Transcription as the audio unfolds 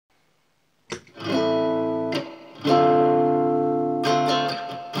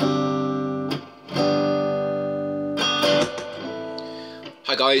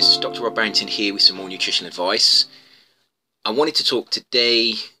guys, Dr. Rob Barrington here with some more nutritional advice. I wanted to talk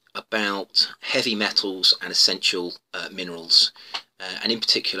today about heavy metals and essential minerals, and in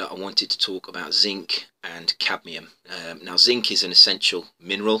particular I wanted to talk about zinc and cadmium. Now zinc is an essential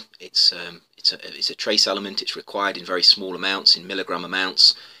mineral. It's a trace element. It's required in very small amounts, in milligram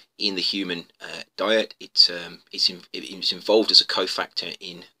amounts in the human diet. It's involved as a cofactor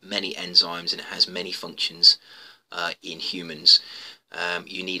in many enzymes, and it has many functions in humans.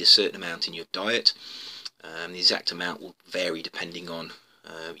 You need a certain amount in your diet. The exact amount will vary depending on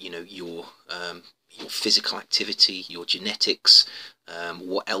your physical activity, your genetics,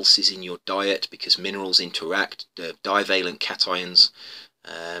 what else is in your diet, because minerals interact. The divalent cations,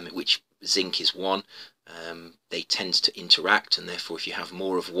 which zinc is one, they tend to interact, and therefore if you have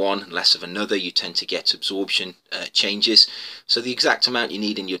more of one and less of another, you tend to get absorption changes. So the exact amount you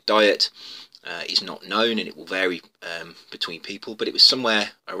need in your diet is not known, and it will vary between people, but it was somewhere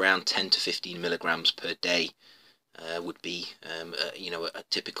around 10 to 15 milligrams per day would be a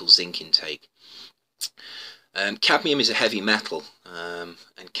typical zinc intake. Cadmium is a heavy metal,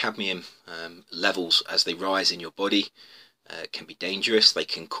 and cadmium levels as they rise in your body can be dangerous. They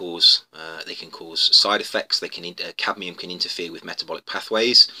can cause side effects. Cadmium can interfere with metabolic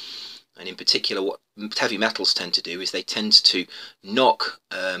pathways. And in particular, what heavy metals tend to do is they tend to knock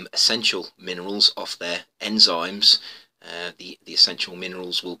essential minerals off their enzymes. The essential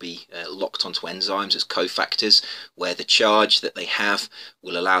minerals will be locked onto enzymes as cofactors, where the charge that they have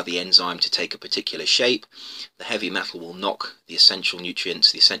will allow the enzyme to take a particular shape. The heavy metal will knock the essential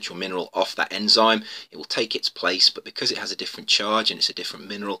nutrients, the essential mineral, off that enzyme. It will take its place, but because it has a different charge and it's a different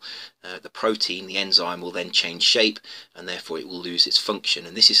mineral, the protein, the enzyme, will then change shape, and therefore it will lose its function.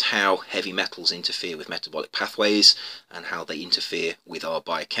 And this is how heavy metals interfere with metabolic pathways and how they interfere with our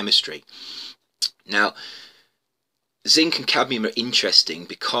biochemistry. Now, zinc and cadmium are interesting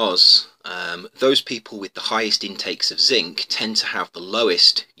because those people with the highest intakes of zinc tend to have the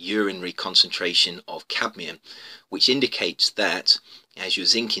lowest urinary concentration of cadmium, which indicates that as your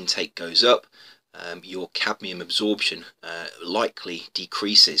zinc intake goes up, your cadmium absorption likely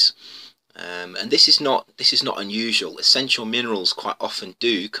decreases. And this is not unusual. Essential minerals quite often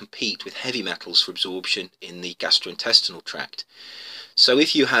do compete with heavy metals for absorption in the gastrointestinal tract. So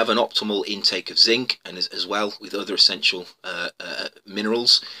if you have an optimal intake of zinc, and as well with other essential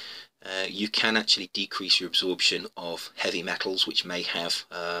minerals, you can actually decrease your absorption of heavy metals, which may have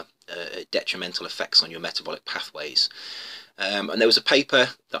detrimental effects on your metabolic pathways. And there was a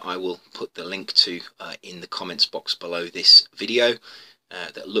paper that I will put the link to in the comments box below this video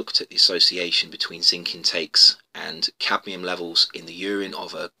that looked at the association between zinc intakes and cadmium levels in the urine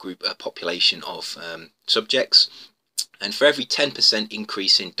of a population of subjects. And for every 10%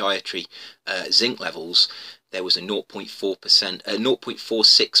 increase in dietary zinc levels, there was a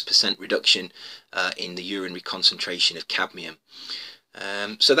 0.46% reduction in the urinary concentration of cadmium.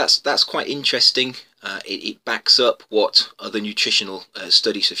 So that's quite interesting. It backs up what other nutritional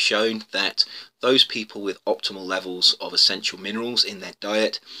studies have shown, that those people with optimal levels of essential minerals in their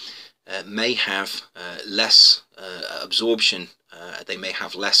diet may have less absorption. They may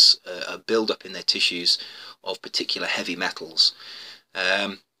have less build-up in their tissues of particular heavy metals.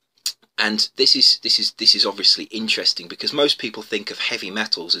 And this is obviously interesting, because most people think of heavy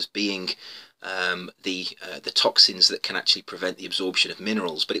metals as being the toxins that can actually prevent the absorption of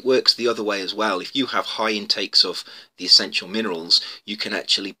minerals, but it works the other way as well. If you have high intakes of the essential minerals, you can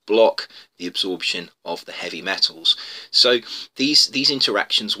actually block the absorption of the heavy metals. So these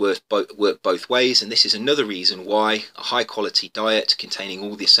interactions work both ways, and this is another reason why a high quality diet containing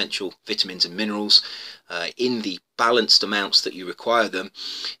all the essential vitamins and minerals in the balanced amounts that you require them,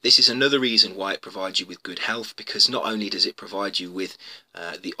 this is another reason why it provides you with good health, because not only does it provide you with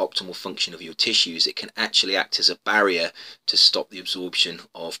the optimal function of your tissues, it can actually act as a barrier to stop the absorption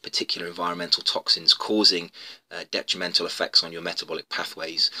of particular environmental toxins, causing detrimental effects on your metabolic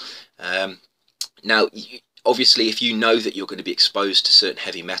pathways. Now, obviously, if you know that you're going to be exposed to certain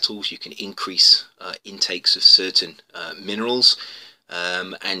heavy metals, you can increase intakes of certain minerals.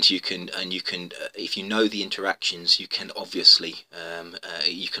 And you can if you know the interactions, you can obviously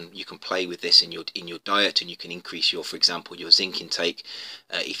you can play with this in your diet, and you can increase for example your zinc intake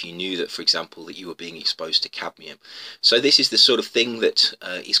if you knew that, for example, that you were being exposed to cadmium. So this is the sort of thing that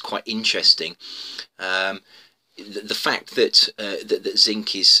is quite interesting. The fact that that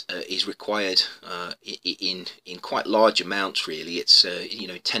zinc is required in quite large amounts, really. It's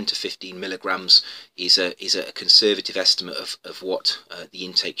 10 to 15 milligrams is a conservative estimate of what the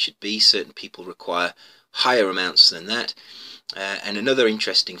intake should be. Certain people require higher amounts than that. And another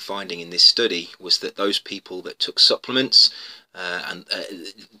interesting finding in this study was that those people that took supplements,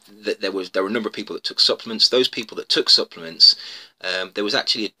 there were a number of people that took supplements. Those people that took supplements, there was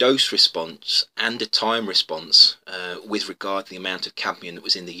actually a dose response and a time response with regard to the amount of cadmium that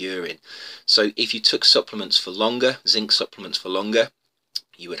was in the urine. So if you took supplements for longer, zinc supplements for longer,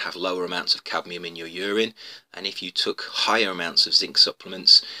 you would have lower amounts of cadmium in your urine, and if you took higher amounts of zinc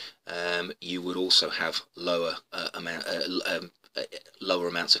supplements, you would also have lower amounts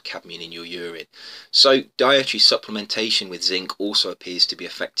of cadmium in your urine. So dietary supplementation with zinc also appears to be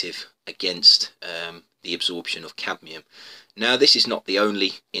effective against the absorption of cadmium. Now, this is not the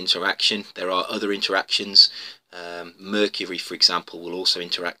only interaction. There are other interactions. Mercury, for example, will also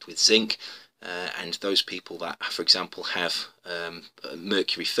interact with zinc. And those people that, for example, have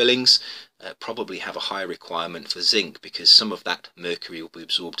mercury fillings probably have a higher requirement for zinc, because some of that mercury will be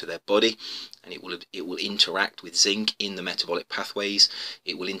absorbed to their body, and it will interact with zinc in the metabolic pathways.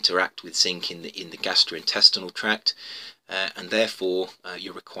 It will interact with zinc in the gastrointestinal tract, and therefore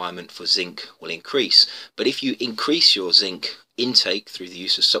your requirement for zinc will increase. But if you increase your zinc intake through the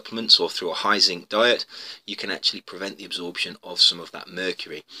use of supplements or through a high zinc diet, you can actually prevent the absorption of some of that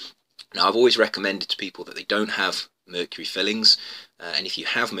mercury. Now, I've always recommended to people that they don't have mercury fillings, and if you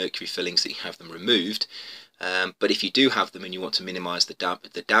have mercury fillings, that you have them removed. But if you do have them and you want to minimize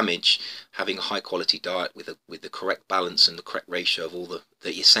the damage, having a high quality diet with the correct balance and the correct ratio of all the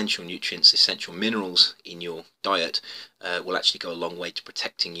essential nutrients, essential minerals in your diet will actually go a long way to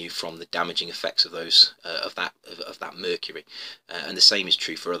protecting you from the damaging effects of those of that mercury. And the same is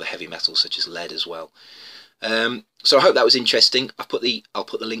true for other heavy metals such as lead as well. So I hope that was interesting. I'll put the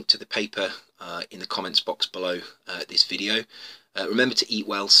link to the paper in the comments box below this video. Remember to eat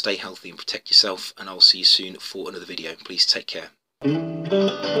well, stay healthy and protect yourself, and I'll see you soon for another video. Please take care.